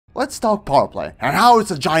let's talk Powerplay, and how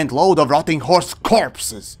it's a giant load of rotting horse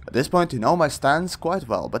corpses. At this point you know my stance quite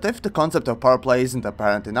well, but if the concept of Powerplay isn't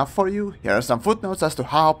apparent enough for you, here are some footnotes as to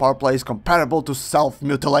how Powerplay is comparable to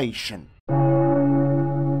self-mutilation.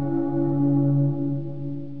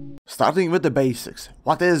 Starting with the basics,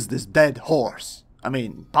 what is this dead horse? I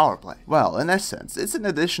mean, Powerplay. Well, in essence, it's an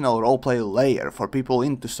additional roleplay layer for people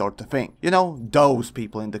into sort of thing. You know, those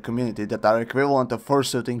people in the community that are equivalent of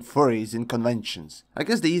fursuiting furries in conventions. I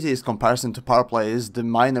guess the easiest comparison to Powerplay is the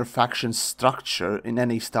minor faction structure in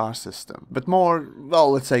any star system. But more,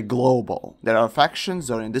 well, let's say global. There are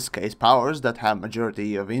factions, or in this case powers, that have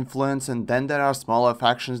majority of influence, and then there are smaller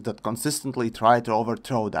factions that consistently try to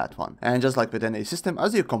overthrow that one. And just like with any system,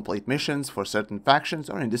 as you complete missions for certain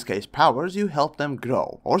factions, or in this case powers, you help them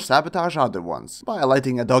grow, or sabotage other ones, by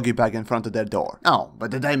lighting a doggy bag in front of their door. Oh,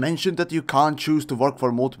 but did I mention that you can't choose to work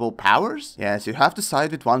for multiple powers? Yes, you have to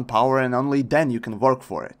side with one power and only then you can work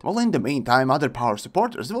for it. Well, in the meantime, other power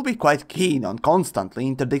supporters will be quite keen on constantly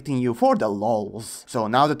interdicting you for the lols. So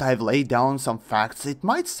now that I've laid down some facts, it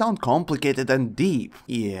might sound complicated and deep.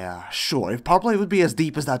 Yeah, sure, if Powerplay would be as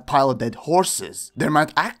deep as that pile of dead horses, there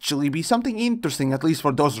might actually be something interesting, at least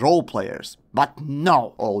for those role players. But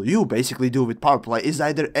no, all you basically do with Powerplay is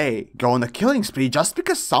either A, go on a killing spree just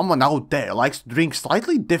because someone out there likes to drink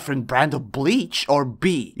slightly different brand of bleach, or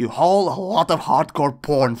B, you haul a lot of hardcore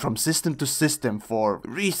porn from system to system for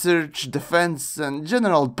research, defense, and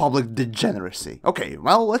general public degeneracy. Okay,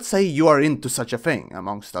 well, let's say you are into such a thing,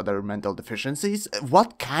 amongst other mental deficiencies.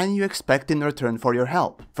 What can you expect in return for your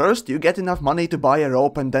help? First, you get enough money to buy a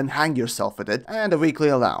rope and then hang yourself with it, and a weekly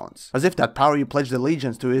allowance. As if that power you pledged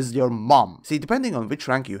allegiance to is your mom. See, depending on which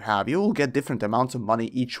rank you have, you will get different amounts of money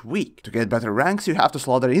each week. To get better ranks, you have to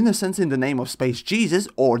slaughter innocents in the name of Space Jesus,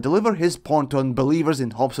 or deliver his porn to unbelievers in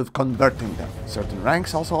hopes of converting them. Certain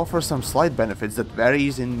ranks also offer some slight benefits that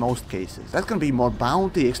varies in most cases. That can be more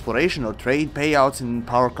bounty, exploration, or trade payouts in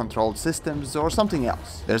power-controlled systems, or something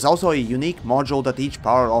else. There's also a unique module that each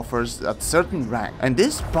power offers at certain rank, and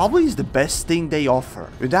this probably is the best thing they offer.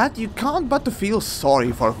 With that, you can't but to feel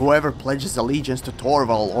sorry for whoever pledges allegiance to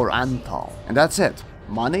Torval or Antal. And that's it.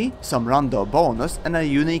 Money, some rando bonus, and a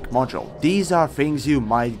unique module. These are things you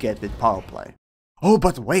might get with Powerplay. Oh,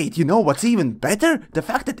 but wait, you know what's even better? The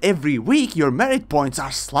fact that every week your merit points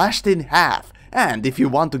are slashed in half. And if you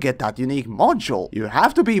want to get that unique module, you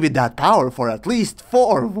have to be with that power for at least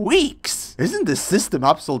 4 weeks. Isn't this system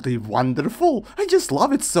absolutely wonderful? I just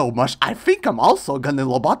love it so much, I think I'm also gonna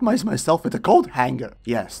lobotomize myself with a coat hanger.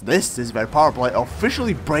 Yes, this is where Powerplay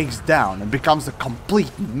officially breaks down and becomes a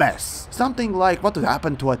complete mess. Something like what would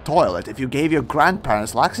happen to a toilet if you gave your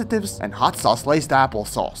grandparents laxatives and hot sauce laced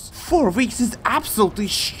applesauce. 4 weeks is absolutely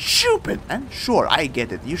stupid. And sure, I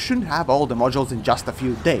get it, you shouldn't have all the modules in just a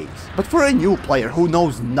few days. But for a new player who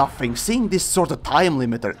knows nothing, seeing this sort of time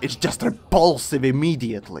limiter is just repulsive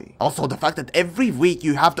immediately. Also, the fact that every week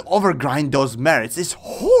you have to overgrind those merits is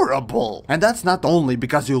horrible. And that's not only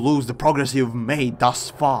because you lose the progress you've made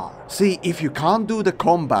thus far. See, if you can't do the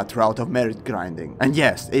combat route of merit grinding, and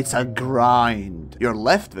yes, it's a grind, you're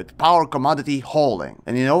left with power commodity hauling.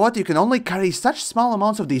 And you know what? You can only carry such small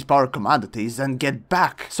amounts of these power commodities and get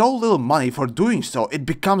back so little money for doing so, it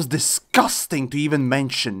becomes disgusting to even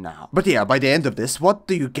mention now. But yeah, by the end of this, what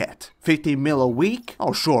do you get? 50 mil a week?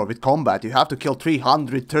 Oh sure, with combat you have to kill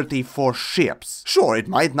 334 ships. Sure, it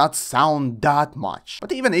might not sound that much,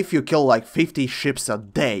 but even if you kill like 50 ships a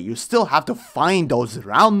day, you still have to find those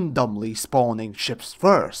randomly spawning ships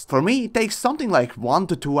first. For me, it takes something like 1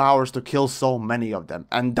 to 2 hours to kill so many of them,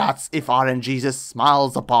 and that's if RNGesus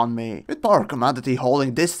smiles upon me. With power commodity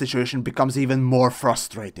hauling, this situation becomes even more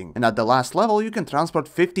frustrating, and at the last level you can transport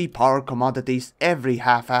 50 power commodities every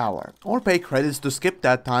half hour, or pay credits to skip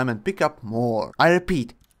that time and pick up more. I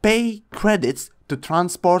repeat, pay credits to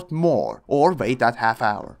transport more, or wait that half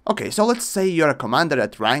hour. Okay, so let's say you're a commander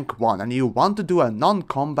at rank 1 and you want to do a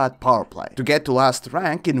non-combat power play. To get to last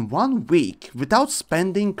rank in 1 week without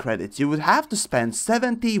spending credits, you would have to spend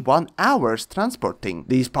 71 hours transporting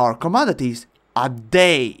these power commodities a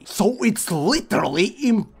day. So it's literally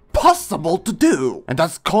impossible to do, and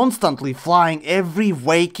that's constantly flying every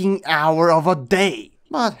waking hour of a day.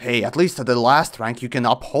 But hey, at least at the last rank you can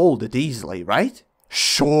uphold it easily, right?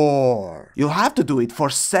 Sure, you'll have to do it for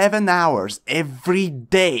 7 hours every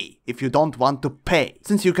day if you don't want to pay,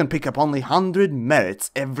 since you can pick up only 100 merits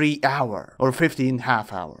every hour, or 50 in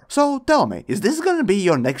half hour. So tell me, is this gonna be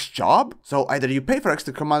your next job? So either you pay for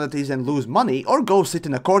extra commodities and lose money, or go sit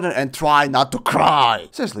in a corner and try not to cry.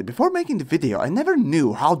 Seriously, before making the video, I never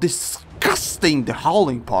knew how disgusting disgusting the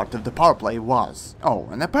howling part of the Powerplay was. Oh,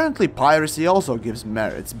 and apparently piracy also gives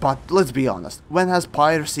merits, but let's be honest, when has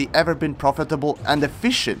piracy ever been profitable and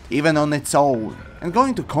efficient, even on its own? And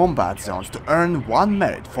going to combat zones to earn 1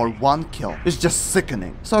 merit for 1 kill is just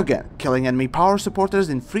sickening. So again, killing enemy power supporters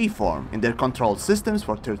in freeform in their controlled systems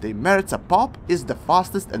for 30 merits a pop is the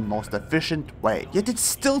fastest and most efficient way. Yet it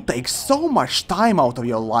still takes so much time out of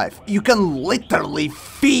your life. You can literally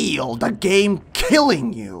feel the game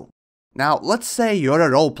killing you. Now, let's say you're a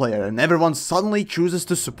role player and everyone suddenly chooses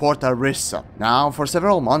to support Arissa. Now, for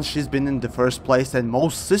several months she's been in the first place and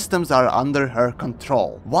most systems are under her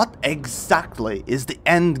control. What exactly is the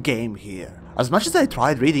end game here? As much as I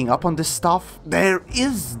tried reading up on this stuff, there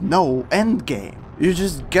is no end game. You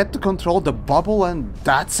just get to control the bubble and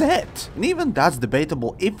that's it. And even that's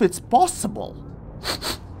debatable if it's possible.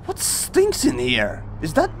 What stinks in here?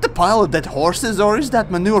 Is that the pile of dead horses or is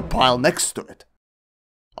that manure pile next to it?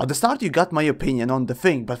 At the start you got my opinion on the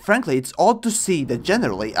thing, but frankly it's odd to see that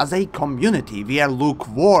generally as a community we are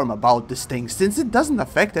lukewarm about this thing since it doesn't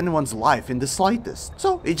affect anyone's life in the slightest.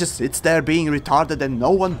 So it just sits there being retarded and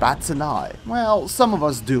no one bats an eye. Well, some of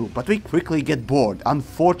us do, but we quickly get bored,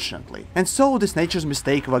 unfortunately. And so this nature's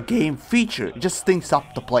mistake of a game feature just stinks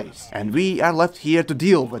up the place. And we are left here to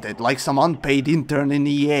deal with it like some unpaid intern in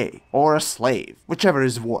EA. Or a slave, whichever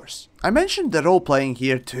is worse. I mentioned the role-playing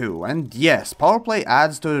here too, and yes, Powerplay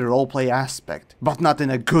adds to the roleplay aspect, but not in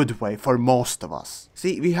a good way for most of us.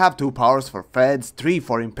 See, we have 2 powers for Feds, 3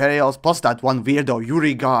 for Imperials, plus that one weirdo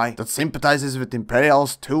Yuri guy that sympathizes with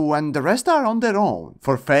Imperials too, and the rest are on their own.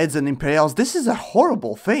 For Feds and Imperials, this is a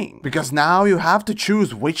horrible thing, because now you have to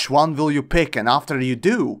choose which one will you pick, and after you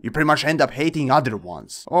do, you pretty much end up hating other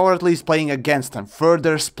ones. Or at least playing against and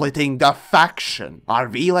further splitting the faction. Are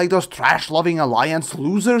we like those trash-loving alliance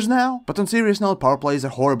losers now? But on serious note, Powerplay is a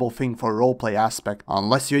horrible thing for roleplay aspect,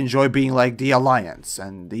 unless you enjoy being like the Alliance,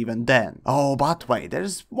 and even then. Oh, but wait,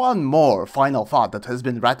 there's one more final thought that has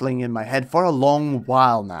been rattling in my head for a long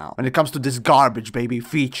while now. When it comes to this garbage baby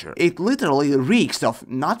feature, it literally reeks of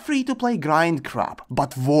not free-to-play grind crap,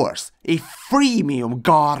 but worse, a freemium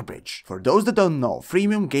garbage. For those that don't know,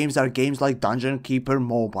 freemium games are games like Dungeon Keeper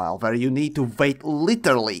Mobile, where you need to wait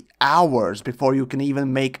literally hours before you can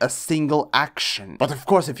even make a single action. But of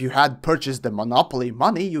course, if you had purchased the Monopoly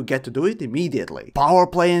money, you get to do it immediately.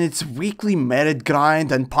 Powerplay and its weekly merit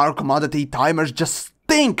grind and power commodity timers just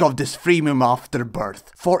think of this freemium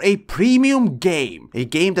afterbirth. For a premium game, a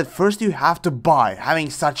game that first you have to buy, having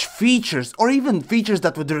such features, or even features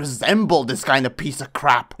that would resemble this kind of piece of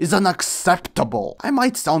crap, is unacceptable. I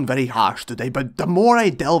might sound very harsh today, but the more I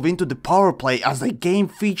delve into the Powerplay as a game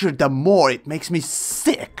feature, the more it makes me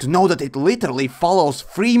sick to know that it literally follows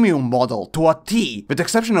freemium model to a T, with the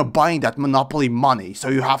exception of buying that Monopoly money, so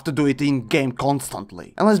you have to do it in-game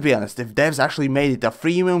constantly. And let's be honest, if devs actually made it a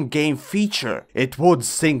freemium game feature, it would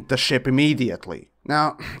sink the ship immediately.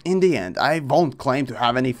 Now, in the end, I won't claim to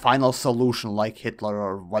have any final solution like Hitler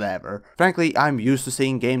or whatever. Frankly, I'm used to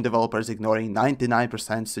seeing game developers ignoring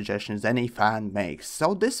 99% suggestions any fan makes,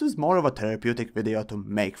 so this was more of a therapeutic video to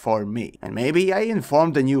make for me. And maybe I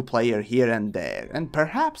informed a new player here and there, and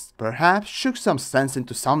perhaps shook some sense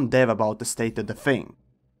into some dev about the state of the thing.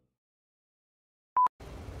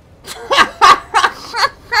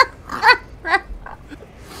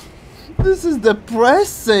 This is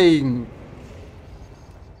depressing!